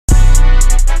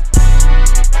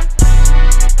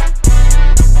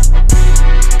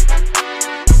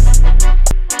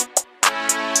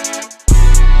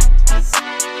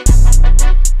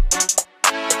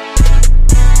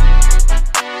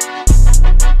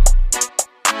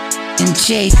and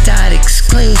J-Thot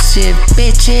exclusive,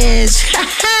 bitches.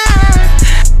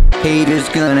 Haters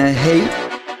gonna hate,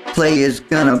 players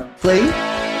gonna play.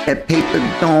 That paper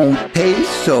don't pay,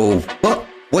 so fuck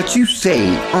what you say.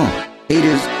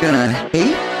 Haters gonna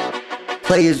hate,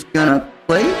 players gonna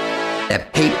play.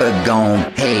 That paper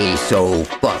gon' pay, so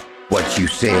fuck what you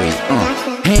say.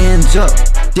 Hands up,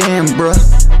 damn bruh,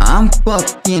 I'm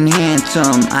fucking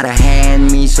handsome. I'da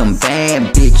had me some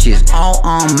bad bitches all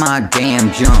on my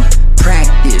damn jump.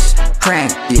 Practice,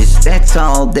 practice, that's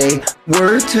all they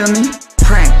word to me.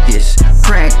 Practice,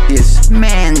 practice,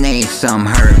 man, they some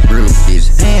hurt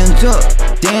groupies. Hands up,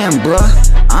 damn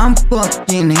bruh, I'm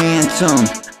fucking handsome.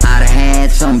 I'da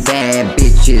had some bad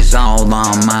bitches all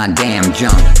on my damn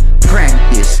jump.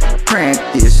 Practice,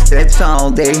 practice, that's all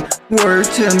they word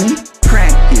to me.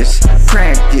 Practice,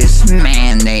 practice,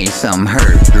 man, they some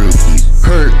hurt groupies.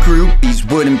 Hurt groupies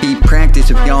wouldn't be practice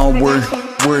if y'all were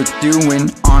worth doing.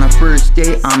 On a first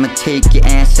date, I'ma take your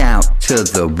ass out to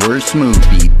the worst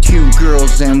movie. 2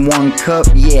 girls and 1 cup,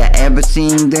 yeah, ever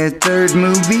seen their third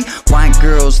movie? White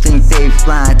girls think they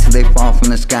fly till they fall from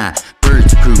the sky.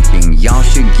 Birds pooping, y'all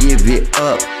should give it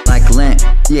up like Lent,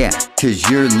 yeah, cause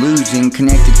you're losing.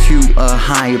 Connected to a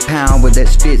higher power that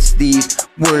spits these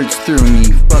words through me.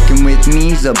 Fucking with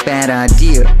me's a bad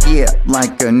idea, yeah,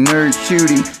 like a nerd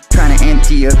shooting. Trying to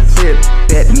empty a clip,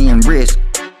 bet me and risk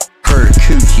hurt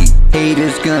coochie.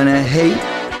 Haters gonna hate,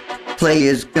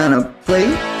 players gonna play.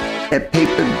 That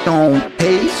paper don't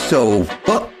pay, so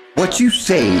fuck what you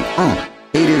say.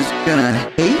 Haters gonna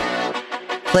hate,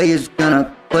 players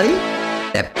gonna play.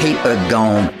 That paper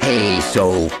gon' pay,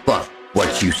 so fuck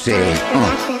what you say.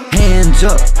 Hands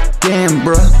up, damn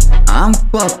bruh, I'm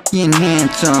fucking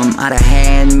handsome. I'da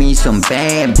had me some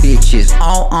bad bitches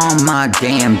all on my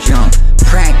damn jump.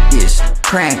 Practice,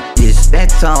 practice,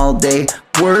 that's all they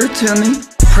word to me.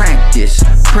 Practice,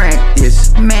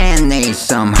 practice, man, they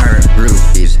some hurt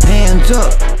groupies. Hands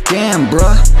up, damn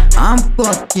bruh, I'm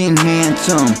fucking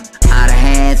handsome. I'da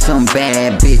had some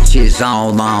bad bitches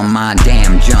all on my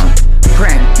damn jump.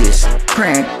 Practice,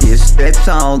 practice, that's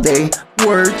all they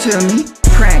word to me.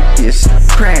 Practice,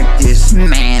 practice,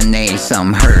 man, they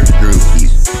some hurt groupies.